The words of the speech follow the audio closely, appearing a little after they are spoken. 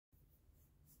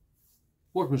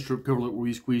Welcome to Strip Coverlet, where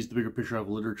we squeeze the bigger picture out of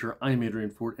literature. I am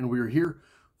Adrienne Ford, and we are here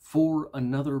for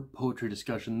another poetry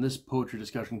discussion. This poetry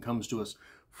discussion comes to us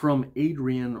from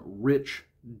Adrienne Rich,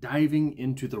 Diving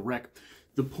into the Wreck.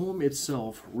 The poem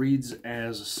itself reads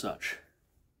as such.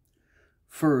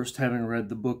 First, having read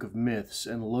the book of myths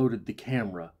and loaded the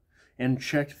camera, and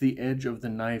checked the edge of the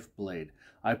knife blade,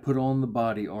 I put on the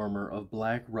body armor of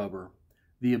black rubber,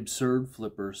 the absurd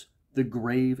flippers, the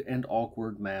grave and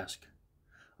awkward mask.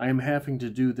 I am having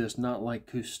to do this not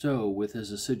like Cousteau with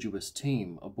his assiduous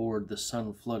team aboard the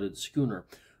sun-flooded schooner,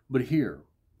 but here,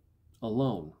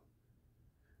 alone.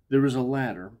 There is a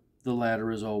ladder. The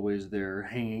ladder is always there,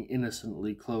 hanging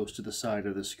innocently close to the side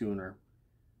of the schooner.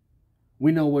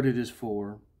 We know what it is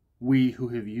for, we who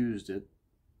have used it.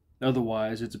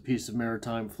 Otherwise, it's a piece of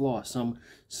maritime floss, some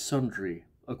sundry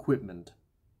equipment.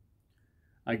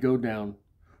 I go down,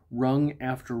 rung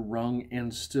after rung,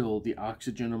 and still the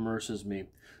oxygen immerses me.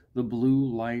 The blue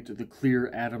light, the clear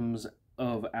atoms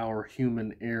of our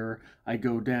human air. I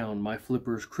go down, my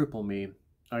flippers cripple me.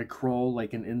 I crawl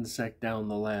like an insect down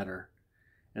the ladder,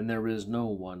 and there is no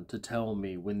one to tell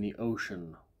me when the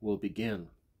ocean will begin.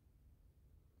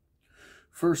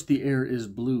 First the air is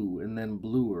blue, and then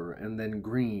bluer, and then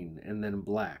green, and then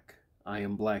black. I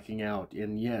am blacking out,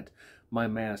 and yet my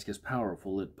mask is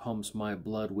powerful. It pumps my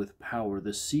blood with power.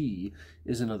 The sea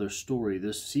is another story.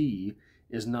 The sea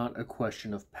is not a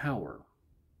question of power.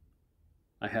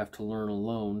 I have to learn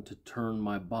alone to turn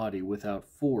my body without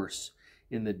force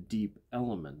in the deep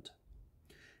element.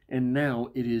 And now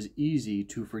it is easy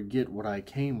to forget what I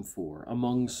came for,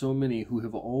 among so many who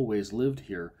have always lived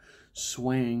here,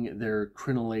 swaying their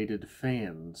crenellated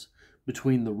fans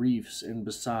between the reefs and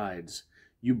besides.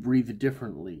 You breathe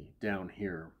differently down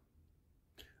here.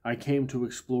 I came to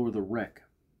explore the wreck.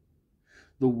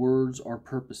 The words are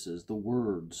purposes, the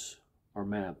words are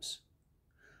maps.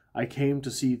 I came to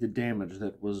see the damage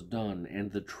that was done and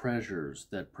the treasures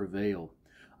that prevail.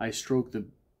 I stroke the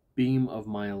beam of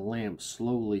my lamp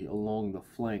slowly along the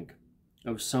flank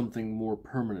of something more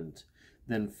permanent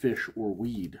than fish or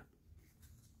weed.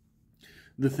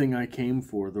 The thing I came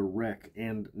for, the wreck,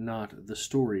 and not the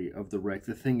story of the wreck,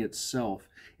 the thing itself,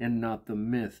 and not the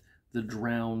myth, the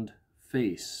drowned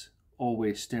face,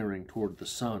 always staring toward the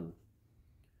sun.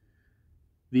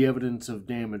 The evidence of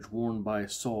damage worn by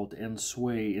salt and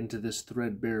sway into this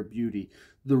threadbare beauty,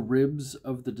 the ribs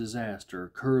of the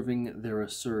disaster curving their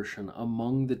assertion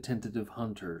among the tentative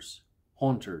haunters.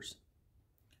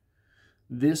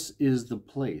 This is the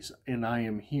place, and I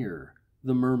am here,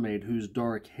 the mermaid whose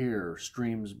dark hair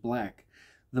streams black,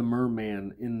 the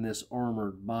merman in this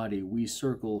armored body. We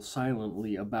circle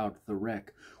silently about the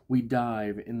wreck. We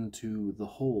dive into the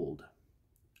hold.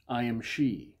 I am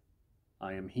she,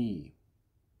 I am he.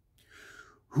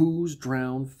 Whose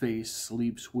drowned face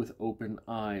sleeps with open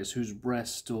eyes, whose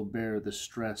breasts still bear the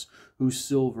stress, whose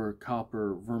silver,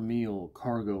 copper, vermeil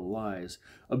cargo lies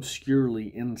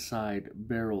obscurely inside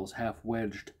barrels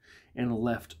half-wedged and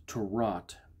left to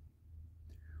rot.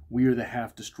 We are the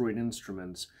half-destroyed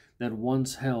instruments that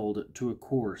once held to a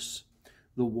course,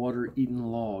 the water-eaten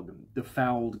log, the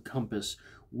fouled compass.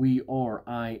 We are,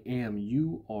 I am,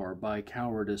 you are, by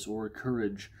cowardice or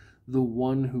courage, the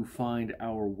one who find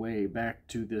our way back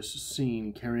to this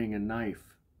scene carrying a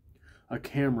knife, a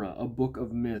camera, a book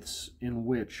of myths in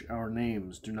which our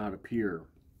names do not appear.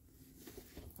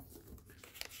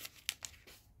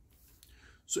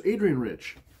 So Adrienne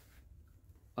Rich,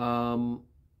 among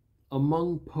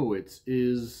poets,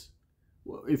 is,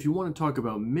 well, if you want to talk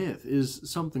about myth, is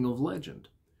something of legend.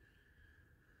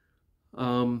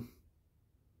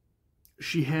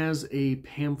 She has a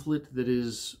pamphlet that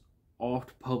is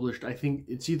oft published. I think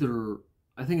it's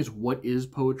What is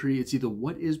Poetry. It's either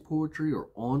What is Poetry or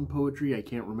On Poetry. I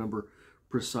can't remember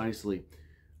precisely.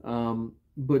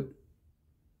 But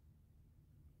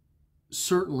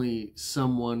certainly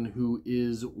someone who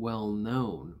is well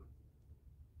known.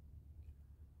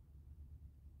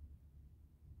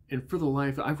 And for the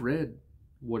life, I've read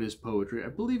What is Poetry. I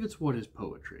believe it's What is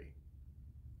Poetry.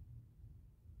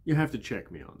 You have to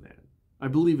check me on that. I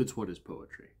believe it's What is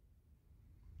Poetry.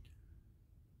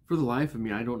 For the life of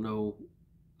me, I don't know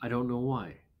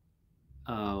why.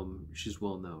 She's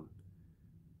well known.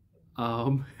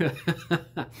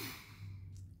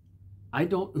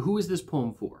 Who is this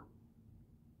poem for?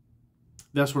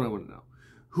 That's what I want to know.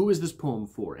 Who is this poem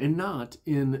for? And not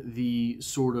in the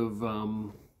sort of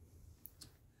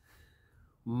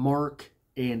mark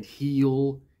and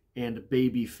heel and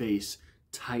babyface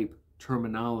type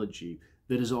terminology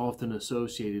that is often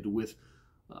associated with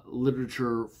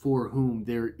literature for whom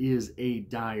there is a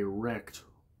direct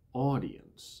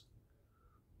audience.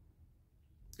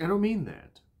 I don't mean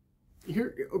that.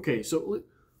 Here, okay, so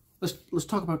let's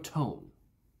talk about tone.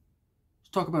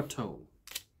 Let's talk about tone.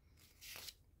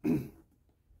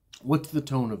 What's the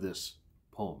tone of this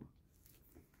poem?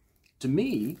 To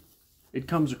me, it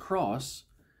comes across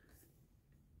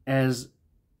as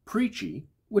preachy,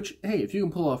 which, hey, if you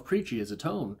can pull off preachy as a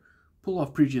tone, pull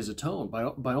off preachy as a tone,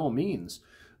 by all means.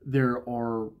 There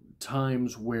are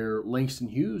times where Langston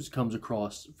Hughes comes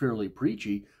across fairly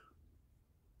preachy,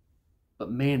 but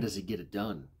man, does he get it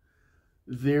done.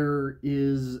 There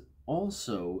is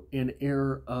also an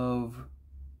air of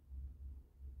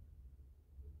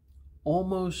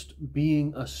almost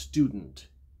being a student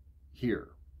here.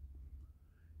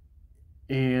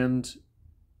 And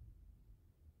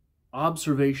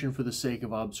observation for the sake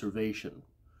of observation.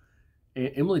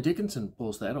 Emily Dickinson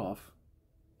pulls that off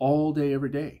all day, every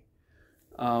day.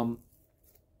 But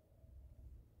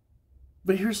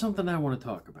here's something I want to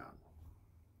talk about.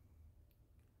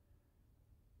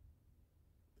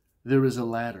 There is a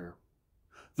ladder.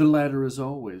 The ladder is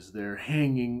always there,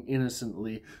 hanging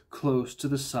innocently close to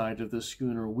the side of the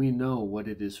schooner. We know what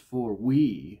it is for.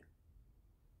 We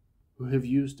who have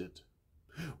used it.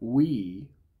 We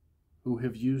who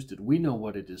have used it. We know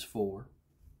what it is for.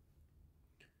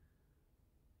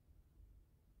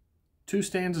 2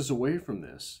 stanzas away from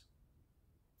this,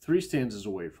 3 stanzas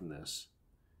away from this,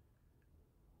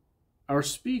 our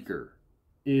speaker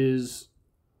is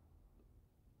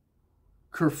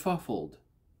kerfuffled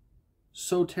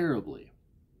so terribly.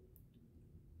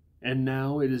 And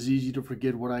now it is easy to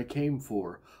forget what I came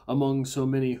for, among so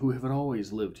many who have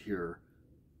always lived here.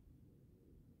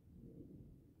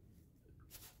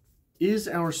 Is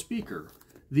our speaker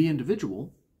the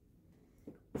individual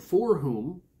for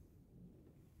whom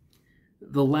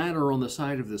the ladder on the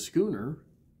side of the schooner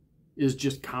is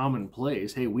just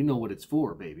commonplace? Hey, we know what it's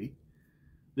for, baby.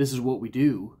 This is what we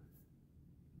do.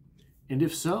 And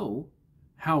if so,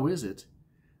 how is it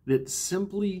that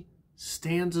simply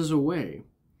stanzas away,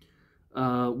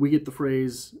 we get the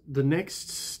phrase, the next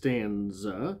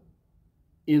stanza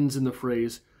ends in the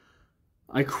phrase,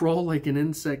 I crawl like an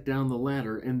insect down the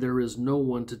ladder, and there is no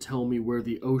one to tell me where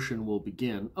the ocean will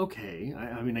begin. Okay,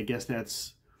 I mean, I guess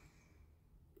that's...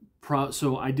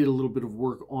 So I did a little bit of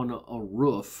work on a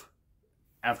roof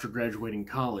after graduating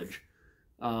college.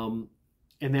 And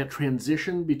that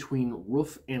transition between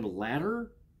roof and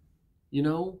ladder, you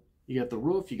know, you got the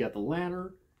roof, you got the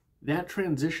ladder. That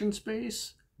transition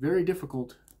space, very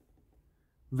difficult.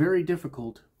 Very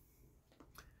difficult.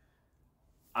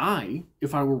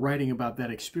 If I were writing about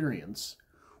that experience,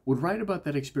 would write about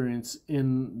that experience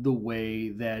in the way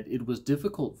that it was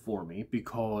difficult for me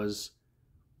because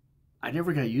I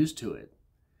never got used to it.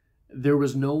 There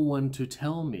was no one to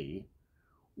tell me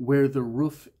where the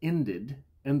roof ended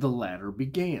and the ladder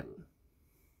began.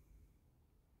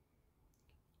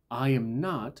 I am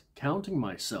not counting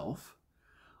myself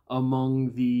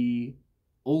among the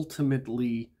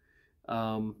ultimately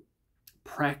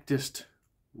practiced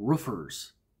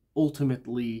roofers,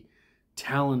 ultimately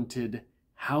talented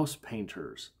house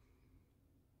painters.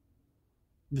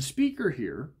 The speaker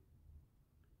here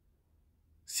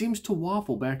seems to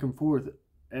waffle back and forth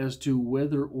as to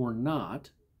whether or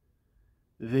not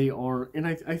they are, and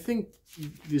I think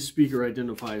the speaker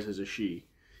identifies as a she,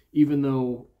 even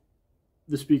though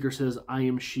the speaker says, I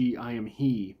am she, I am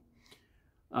he.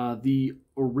 The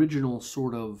original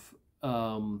sort of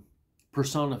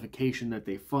personification that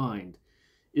they find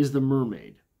is the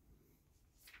mermaid.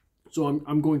 So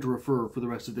I'm going to refer for the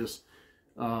rest of this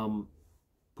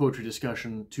poetry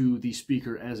discussion to the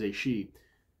speaker as a she.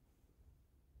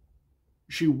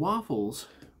 She waffles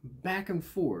back and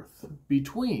forth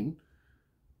between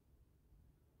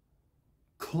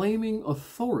claiming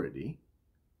authority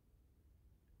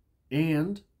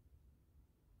and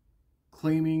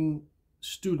claiming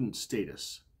student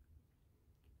status.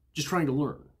 Just trying to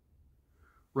learn,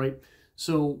 right?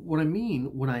 So what I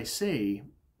mean when I say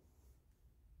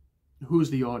who's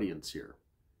the audience here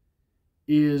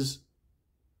is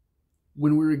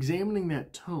when we're examining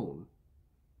that tone,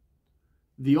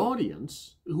 the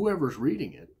audience, whoever's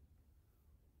reading it,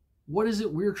 what is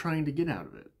it we're trying to get out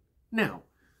of it? Now,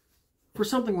 for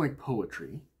something like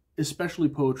poetry, especially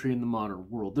poetry in the modern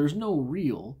world, there's no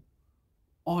real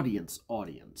audience.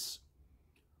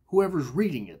 Whoever's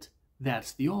reading it,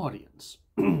 that's the audience,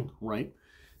 right?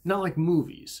 Not like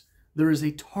movies. There is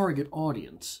a target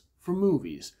audience for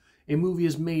movies. A movie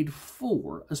is made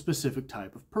for a specific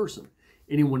type of person.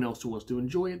 Anyone else who wants to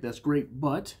enjoy it, that's great,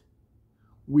 but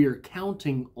we're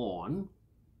counting on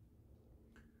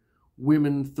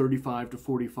women 35 to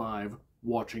 45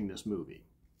 watching this movie.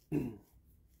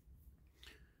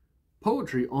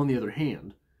 Poetry, on the other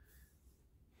hand,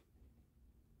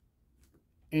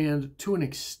 and to an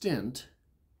extent,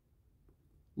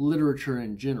 literature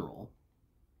in general,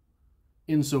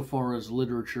 insofar as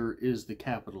literature is the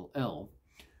capital L,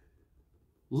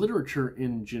 literature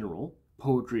in general,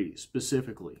 poetry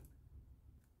specifically,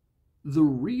 the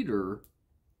reader,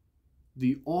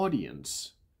 the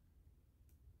audience,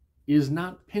 is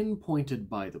not pinpointed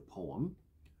by the poem,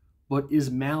 but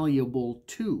is malleable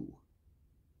to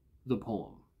the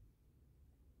poem.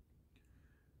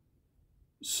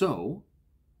 So,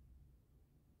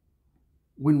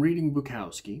 when reading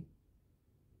Bukowski,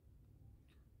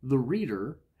 the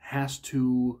reader has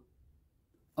to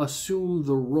assume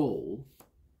the role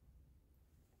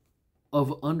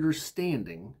of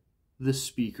understanding the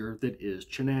speaker that is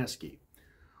Chinaski.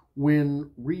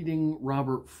 When reading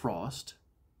Robert Frost,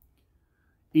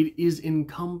 it is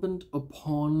incumbent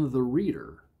upon the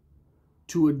reader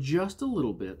to adjust a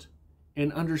little bit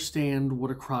and understand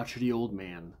what a crotchety old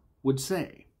man would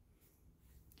say.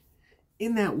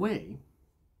 In that way,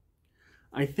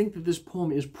 I think that this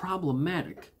poem is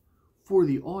problematic for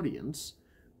the audience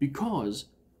because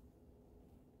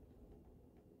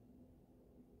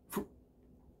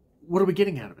what are we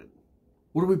getting out of it?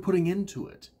 What are we putting into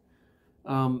it?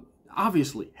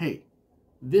 Obviously, hey,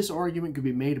 this argument could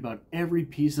be made about every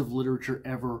piece of literature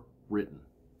ever written.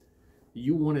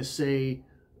 You want to say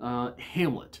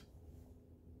Hamlet.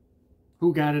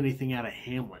 Who got anything out of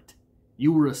Hamlet?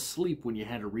 You were asleep when you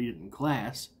had to read it in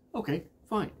class. Okay,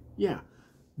 fine. Yeah.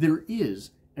 There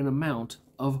is an amount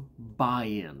of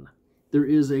buy-in. There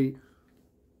is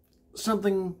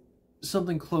something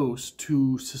close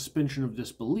to suspension of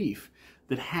disbelief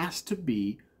that has to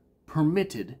be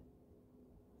permitted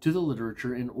to the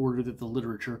literature in order that the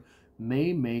literature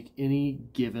may make any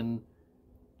given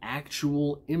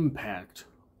actual impact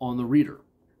on the reader.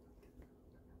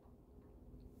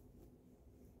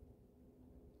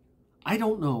 I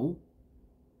don't know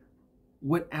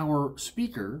what our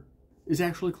speaker is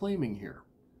actually claiming here.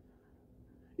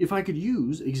 If I could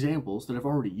use examples that I've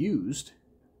already used,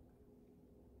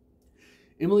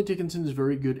 Emily Dickinson is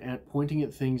very good at pointing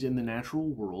at things in the natural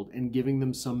world and giving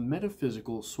them some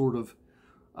metaphysical sort of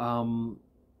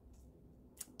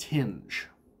tinge.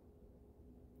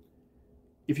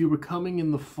 If you were coming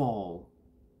in the fall,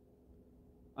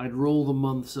 I'd roll the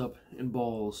months up in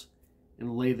balls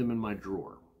and lay them in my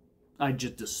drawer. I'd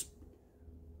just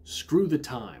screw the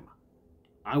time.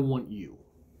 I want you.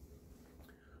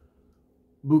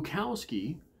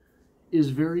 Bukowski is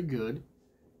very good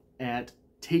at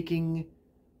taking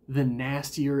the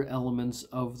nastier elements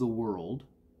of the world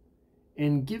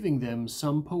and giving them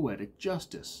some poetic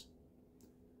justice.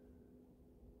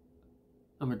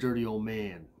 I'm a dirty old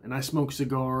man, and I smoke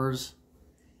cigars,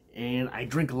 and I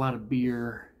drink a lot of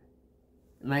beer,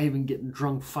 and I even get in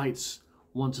drunk fights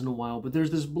once in a while, but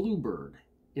there's this bluebird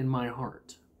in my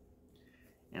heart,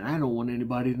 and I don't want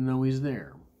anybody to know he's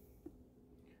there.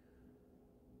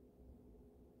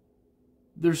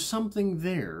 There's something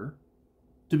there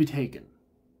to be taken.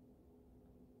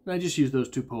 And I just use those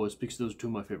two poets because those are two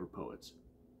of my favorite poets.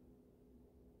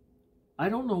 I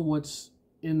don't know what's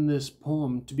in this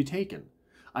poem to be taken.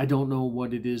 I don't know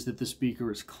what it is that the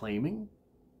speaker is claiming.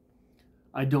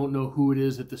 I don't know who it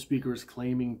is that the speaker is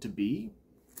claiming to be.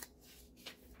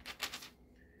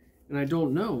 And I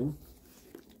don't know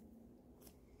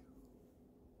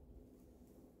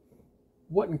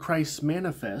what in Christ's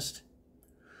manifest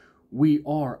we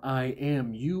are, I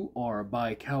am, you are,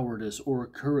 by cowardice or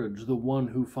courage, the one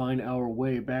who find our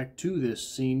way back to this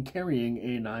scene, carrying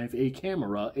a knife, a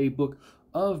camera, a book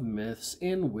of myths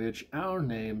in which our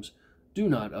names do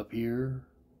not appear.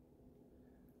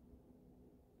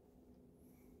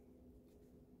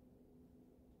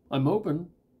 I'm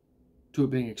open to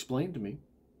it being explained to me.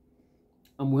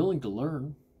 I'm willing to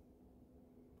learn.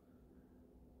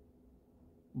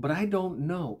 But I don't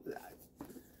know.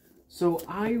 So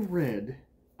I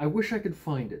wish I could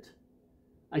find it.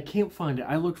 I can't find it.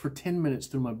 I looked for 10 minutes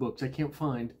through my books. I can't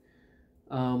find,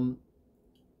 I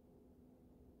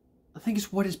think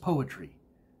it's What is Poetry?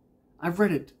 I've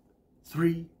read it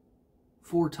 3,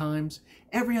 4 times.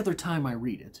 Every other time I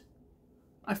read it,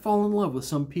 I fall in love with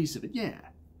some piece of it. Yeah,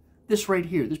 this right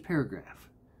here, this paragraph.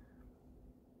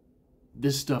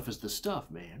 This stuff is the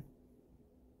stuff, man.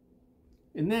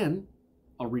 And then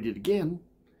I'll read it again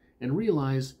and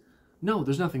realize, no,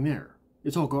 there's nothing there.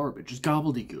 It's all garbage. It's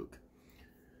gobbledygook.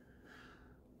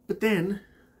 But then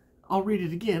I'll read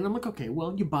it again. I'm like, okay,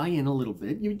 well, you buy in a little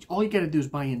bit. All you got to do is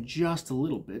buy in just a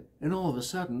little bit. And all of a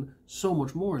sudden, so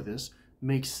much more of this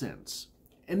makes sense.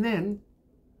 And then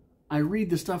I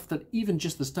read the stuff that, even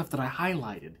just the stuff that I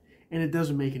highlighted, and it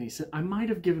doesn't make any sense. I might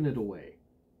have given it away.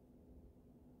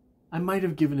 I might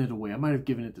have given it away. I might have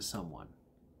given it to someone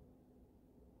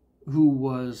who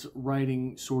was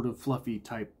writing sort of fluffy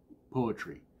type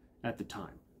poetry at the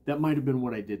time. That might have been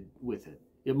what I did with it.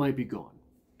 It might be gone.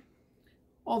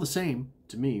 All the same,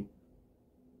 to me,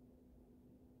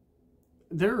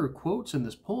 there are quotes in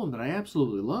this poem that I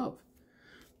absolutely love.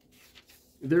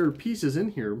 There are pieces in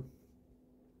here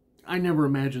I never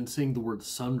imagined seeing the word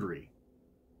sundry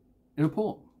in a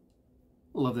poem.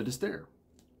 I love that it's there.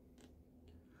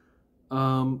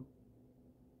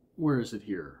 Where is it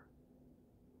here?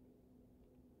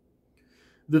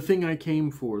 The thing I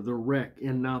came for, the wreck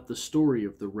and not the story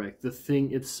of the wreck, the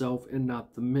thing itself and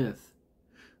not the myth,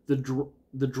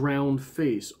 the drowned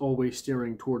face always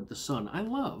staring toward the sun. I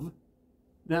love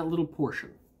that little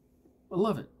portion. I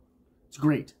love it. It's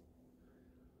great.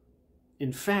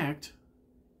 In fact,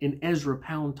 in Ezra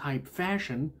Pound type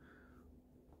fashion,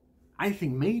 I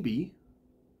think maybe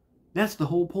that's the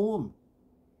whole poem.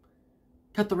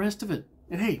 Cut the rest of it.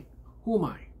 And hey, who am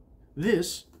I?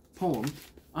 This poem,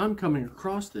 I'm coming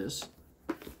across this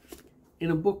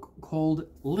in a book called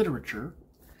Literature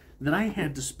that I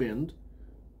had to spend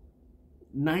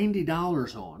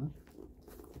 $90 on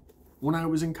when I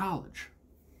was in college.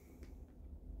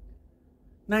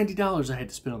 $90 I had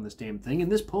to spend on this damn thing,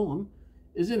 and this poem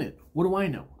is in it. What do I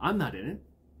know? I'm not in it.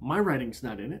 My writing's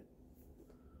not in it.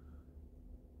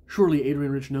 Surely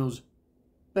Adrienne Rich knows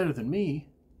better than me.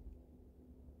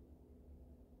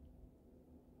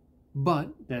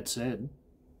 But, that said,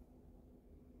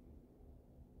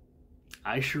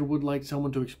 I sure would like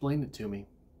someone to explain it to me.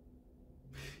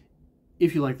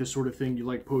 If you like this sort of thing, you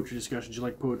like poetry discussions, you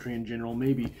like poetry in general,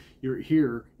 maybe you're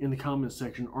here in the comments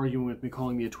section arguing with me,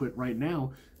 calling me a twit right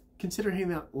now, consider hitting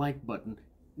that like button,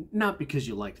 not because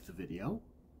you liked the video,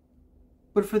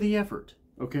 but for the effort,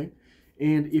 okay?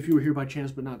 And if you were here by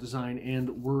chance but not design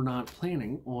and were not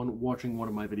planning on watching one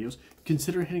of my videos,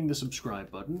 consider hitting the subscribe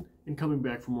button and coming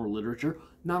back for more literature.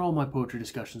 Not all my poetry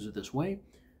discussions are this way.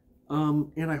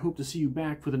 And I hope to see you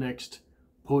back for the next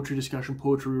poetry discussion,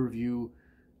 poetry review,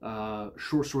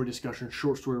 short story discussion,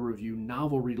 short story review,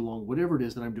 novel read-along, whatever it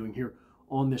is that I'm doing here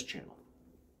on this channel.